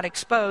program. He got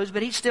exposed,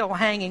 but he's still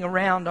hanging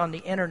around on the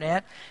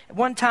internet. At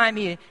one time,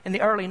 in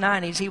the early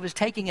 90s, he was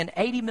taking in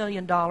 $80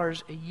 million a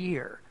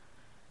year.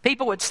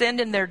 People would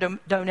send in their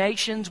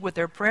donations with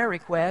their prayer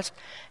requests,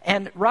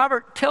 and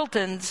Robert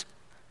Tilton's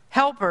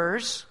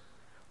helpers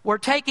were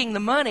taking the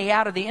money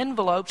out of the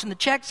envelopes and the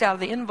checks out of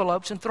the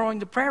envelopes and throwing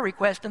the prayer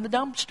request in the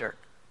dumpster.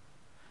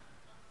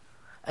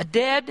 A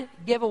dead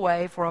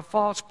giveaway for a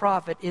false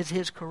prophet is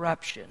his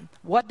corruption.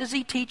 What does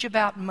he teach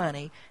about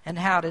money, and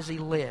how does he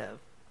live?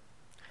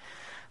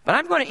 But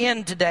I'm going to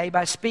end today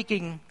by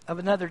speaking of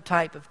another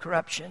type of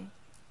corruption.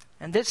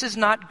 And this is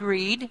not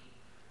greed,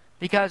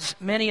 because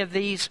many of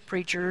these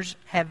preachers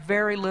have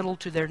very little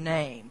to their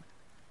name.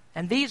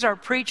 And these are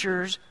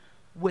preachers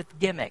with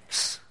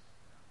gimmicks.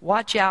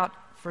 Watch out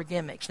for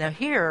gimmicks. Now,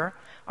 here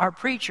are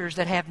preachers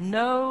that have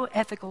no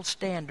ethical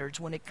standards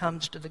when it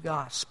comes to the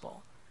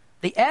gospel.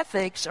 The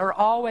ethics are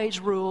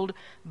always ruled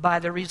by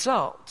the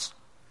results.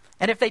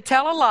 And if they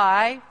tell a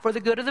lie for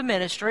the good of the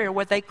ministry, or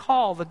what they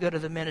call the good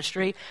of the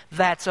ministry,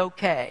 that's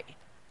okay.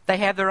 They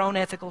have their own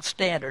ethical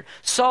standard.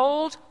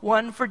 Souls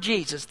won for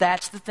Jesus.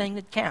 That's the thing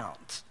that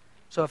counts.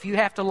 So if you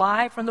have to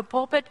lie from the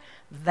pulpit,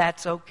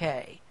 that's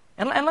okay.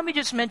 And let me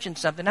just mention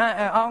something.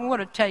 I'm going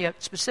to tell you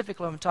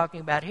specifically what I'm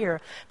talking about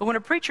here. But when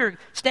a preacher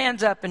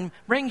stands up and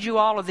brings you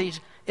all of these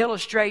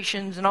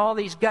illustrations and all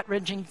these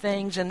gut-wrenching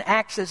things and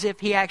acts as if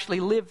he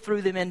actually lived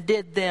through them and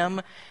did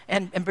them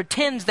and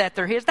pretends that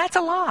they're his, that's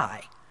a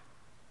lie.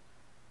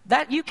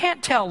 That you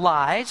can't tell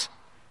lies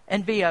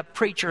and be a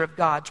preacher of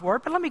God's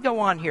word. But let me go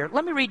on here.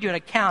 Let me read you an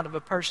account of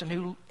a person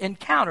who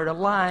encountered a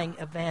lying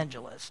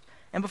evangelist.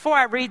 And before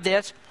I read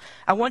this,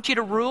 I want you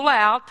to rule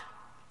out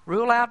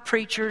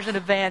preachers and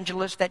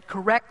evangelists that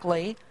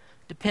correctly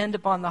depend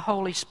upon the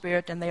Holy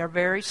Spirit, and they are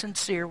very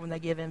sincere when they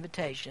give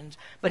invitations.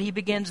 But he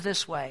begins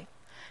this way.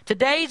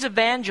 Today's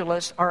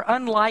evangelists are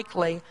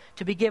unlikely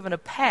to be given a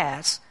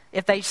pass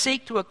if they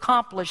seek to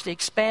accomplish the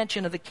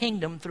expansion of the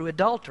kingdom through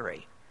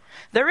adultery.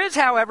 There is,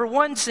 however,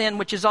 one sin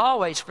which is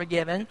always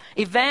forgiven.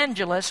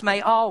 Evangelists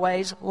may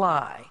always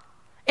lie.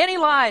 Any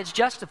lie is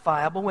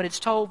justifiable when it's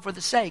told for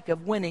the sake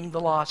of winning the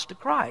lost to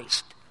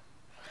Christ.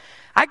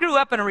 I grew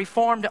up in a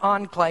Reformed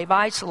enclave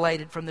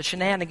isolated from the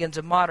shenanigans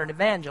of modern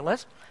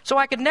evangelists, so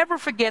I could never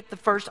forget the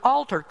first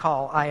altar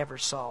call I ever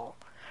saw.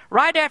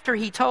 Right after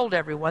he told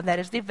everyone, that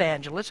is the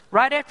evangelist,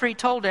 right after he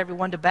told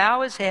everyone to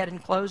bow his head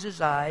and close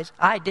his eyes,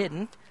 I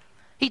didn't,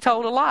 he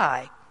told a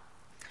lie.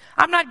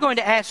 I'm not going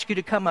to ask you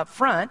to come up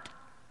front.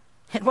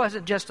 It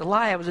wasn't just a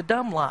lie, it was a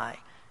dumb lie.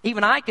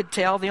 Even I could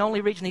tell the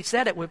only reason he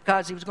said it was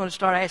because he was going to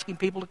start asking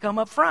people to come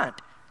up front.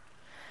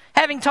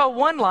 Having told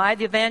one lie,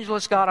 the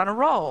evangelist got on a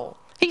roll.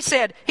 He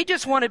said he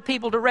just wanted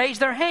people to raise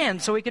their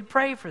hands so he could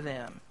pray for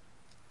them.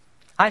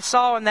 I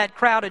saw in that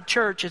crowded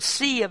church a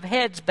sea of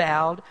heads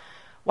bowed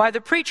while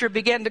the preacher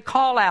began to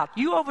call out,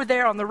 "You over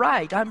there on the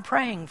right, I'm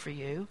praying for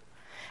you.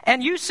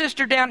 And you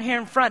sister down here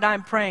in front,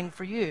 I'm praying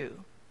for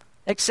you."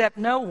 Except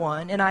no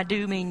one, and I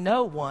do mean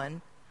no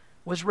one,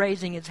 was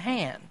raising his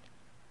hand.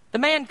 The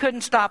man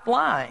couldn't stop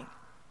lying.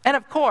 And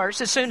of course,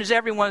 as soon as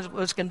everyone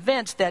was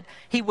convinced that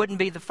he wouldn't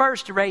be the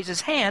first to raise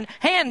his hand,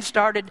 hands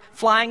started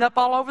flying up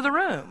all over the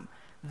room.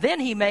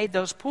 Then he made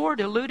those poor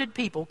deluded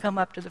people come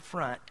up to the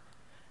front.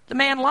 The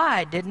man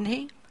lied, didn't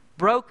he?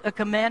 Broke a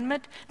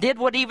commandment? Did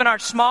what even our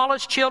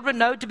smallest children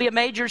know to be a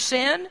major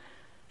sin?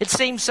 It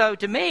seems so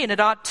to me, and it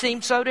ought to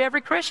seem so to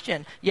every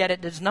Christian. Yet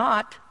it does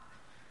not.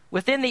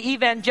 Within the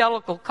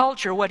evangelical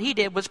culture, what he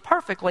did was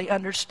perfectly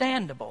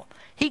understandable.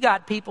 He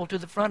got people to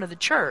the front of the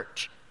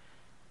church.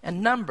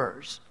 And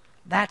numbers,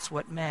 that's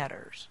what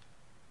matters.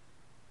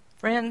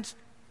 Friends,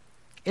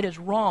 it is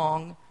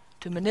wrong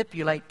to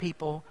manipulate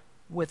people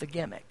with a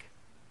gimmick.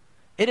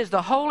 It is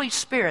the Holy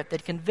Spirit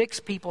that convicts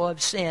people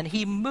of sin.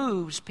 He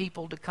moves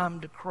people to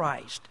come to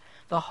Christ.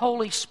 The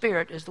Holy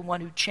Spirit is the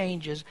one who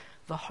changes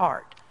the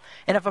heart.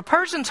 And if a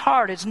person's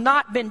heart has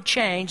not been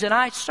changed, then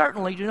I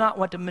certainly do not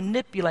want to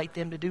manipulate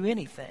them to do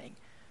anything.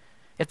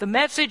 If the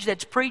message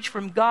that's preached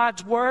from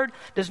God's Word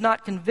does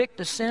not convict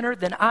a sinner,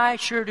 then I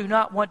sure do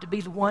not want to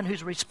be the one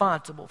who's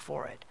responsible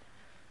for it.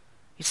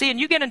 You see, and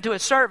you get into a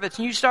service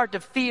and you start to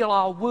feel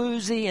all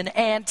woozy and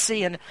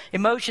antsy and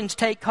emotions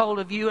take hold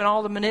of you and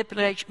all the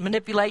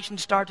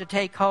manipulations start to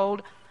take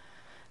hold.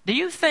 Do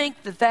you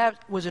think that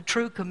that was a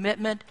true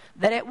commitment,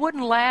 that it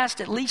wouldn't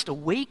last at least a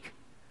week?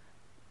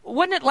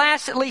 Wouldn't it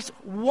last at least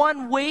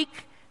 1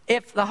 week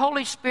if the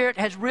Holy Spirit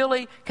has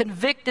really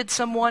convicted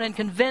someone and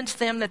convinced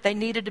them that they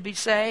needed to be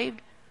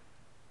saved?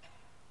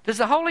 Does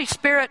the Holy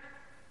Spirit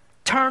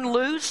turn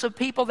loose of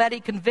people that He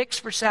convicts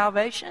for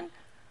salvation?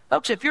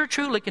 Folks, if you're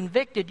truly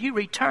convicted, you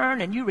return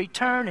and you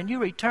return and you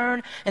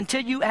return until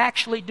you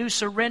actually do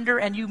surrender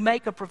and you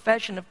make a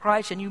profession of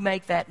Christ and you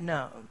make that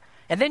known.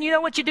 And then you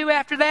know what you do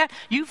after that?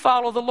 You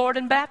follow the Lord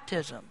in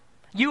baptism.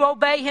 You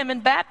obey Him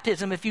in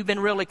baptism if you've been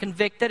really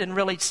convicted and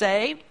really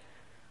saved.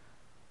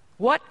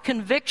 What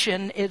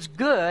conviction is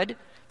good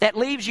that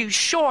leaves you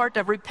short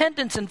of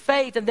repentance and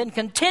faith and then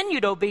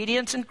continued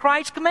obedience in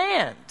Christ's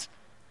commands?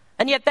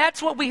 And yet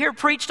that's what we hear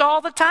preached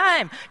all the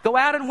time. Go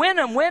out and win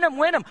them, win them,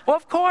 win them. Well,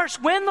 of course,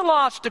 win the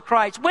lost to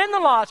Christ. Win the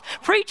lost.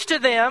 Preach to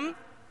them.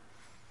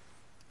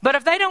 But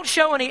if they don't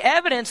show any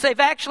evidence they've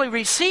actually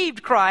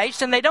received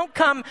Christ and they don't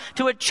come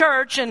to a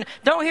church and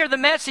don't hear the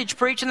message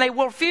preached and they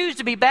will refuse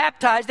to be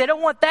baptized, they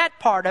don't want that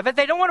part of it.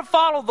 They don't want to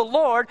follow the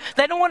Lord.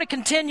 They don't want to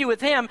continue with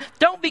Him.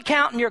 Don't be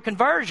counting your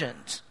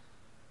conversions.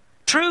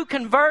 True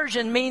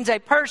conversion means a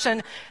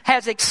person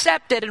has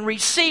accepted and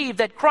received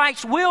that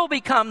Christ will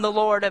become the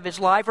Lord of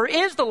his life or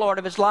is the Lord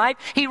of his life.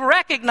 He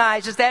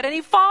recognizes that and he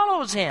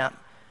follows Him.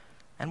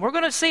 And we're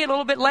going to see a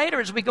little bit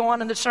later as we go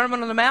on in the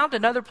Sermon on the Mount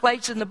and other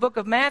places in the book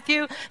of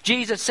Matthew.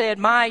 Jesus said,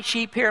 "My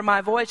sheep hear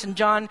my voice," in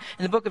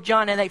the book of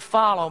John, "and they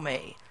follow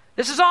me."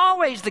 This is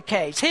always the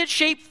case. His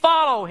sheep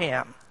follow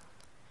Him.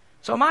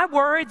 So am I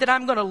worried that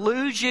I'm going to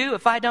lose you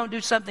if I don't do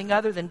something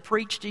other than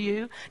preach to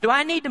you? Do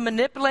I need to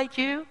manipulate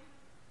you?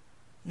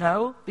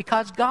 No,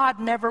 because God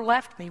never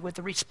left me with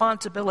the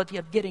responsibility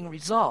of getting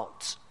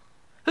results.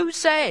 Who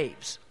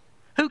saves?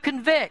 Who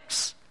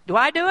convicts? Do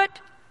I do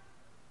it?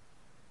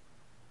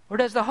 Or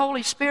does the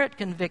Holy Spirit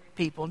convict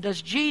people?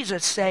 Does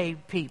Jesus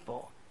save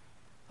people?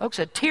 Folks,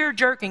 a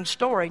tear-jerking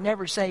story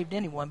never saved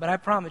anyone, but I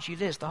promise you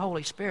this, the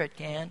Holy Spirit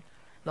can.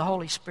 The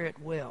Holy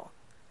Spirit will.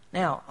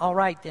 Now, all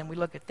right then, we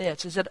look at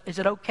this. Is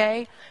it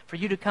okay for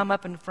you to come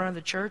up in front of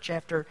the church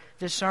after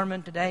this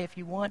sermon today if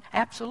you want?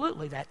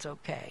 Absolutely, that's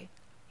okay.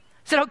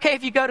 Is it okay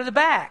if you go to the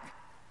back?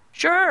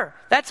 Sure,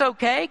 that's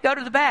okay. Go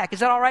to the back.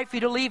 Is it all right for you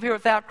to leave here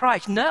without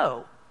Christ?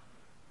 No.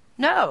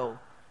 No.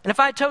 And if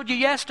I told you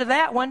yes to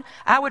that one,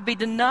 I would be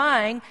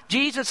denying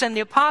Jesus and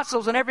the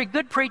apostles and every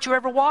good preacher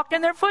ever walked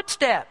in their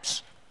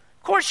footsteps.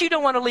 Of course you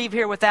don't want to leave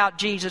here without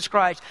Jesus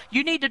Christ.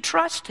 You need to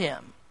trust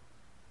Him.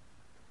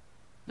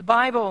 The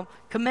Bible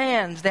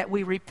commands that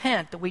we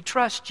repent, that we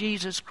trust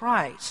Jesus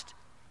Christ.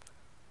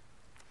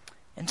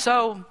 And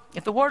so,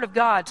 if the Word of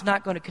God's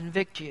not going to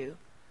convict you,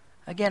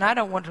 again, I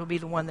don't want to be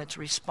the one that's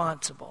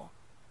responsible.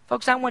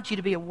 Folks, I want you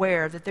to be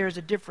aware that there's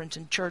a difference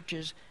in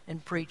churches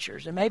and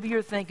preachers. And maybe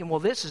you're thinking, well,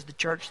 this is the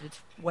church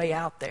that's way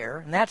out there,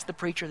 and that's the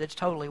preacher that's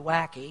totally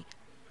wacky.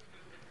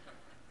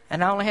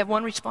 And I only have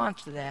one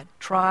response to that.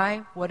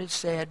 Try what is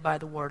said by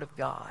the Word of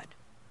God.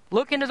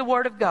 Look into the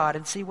Word of God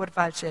and see what if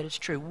I've said is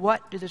true.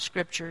 What do the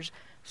Scriptures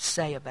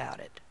say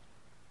about it?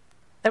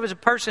 There was a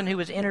person who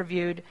was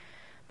interviewed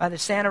by the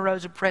Santa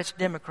Rosa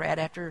Press-Democrat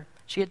after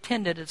she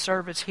attended a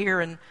service here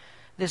in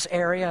this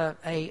area,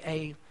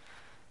 a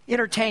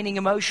entertaining,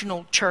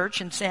 emotional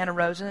church in Santa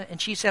Rosa,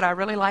 and she said, "I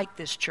really like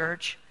this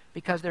church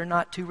because they're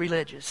not too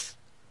religious."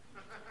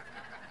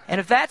 And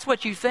if that's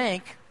what you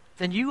think,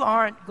 then you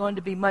aren't going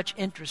to be much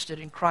interested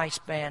in Christ's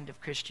band of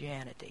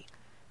Christianity.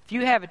 If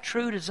you have a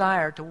true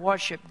desire to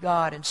worship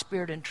God in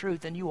spirit and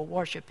truth, then you will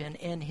worship Him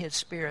in His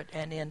spirit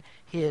and in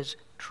His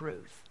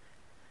truth.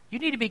 You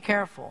need to be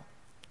careful.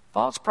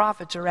 False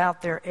prophets are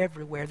out there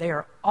everywhere. They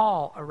are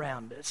all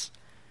around us.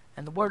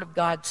 And the Word of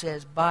God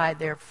says, "By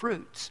their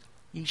fruits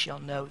ye shall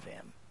know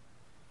them."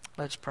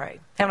 Let's pray.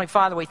 Heavenly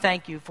Father, we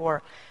thank You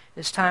for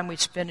this time we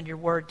spend in Your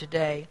Word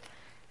today.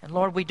 And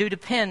Lord, we do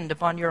depend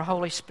upon Your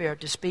Holy Spirit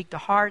to speak to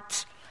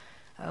hearts.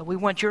 We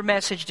want Your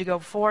message to go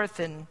forth,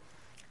 and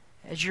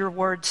as Your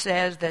Word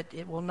says, that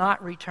it will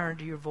not return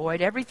to Your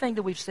void. Everything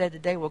that we've said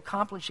today will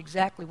accomplish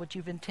exactly what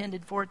You've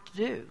intended for it to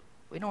do.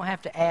 We don't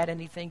have to add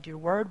anything to Your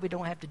Word. We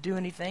don't have to do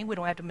anything. We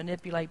don't have to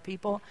manipulate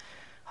people.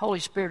 Holy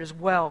Spirit is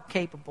well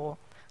capable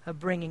of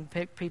bringing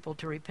people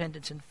to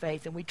repentance and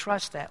faith. And we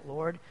trust that,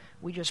 Lord.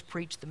 We just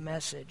preach the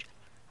message.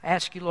 I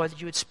ask You, Lord, that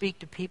You would speak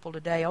to people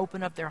today.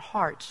 Open up their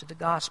hearts to the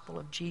gospel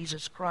of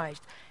Jesus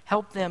Christ.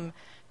 Help them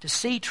to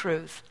see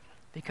truth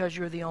because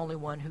You're the only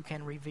one who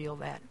can reveal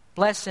that.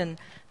 Bless in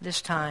this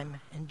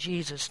time. In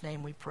Jesus'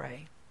 name we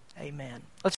pray. Amen. Let's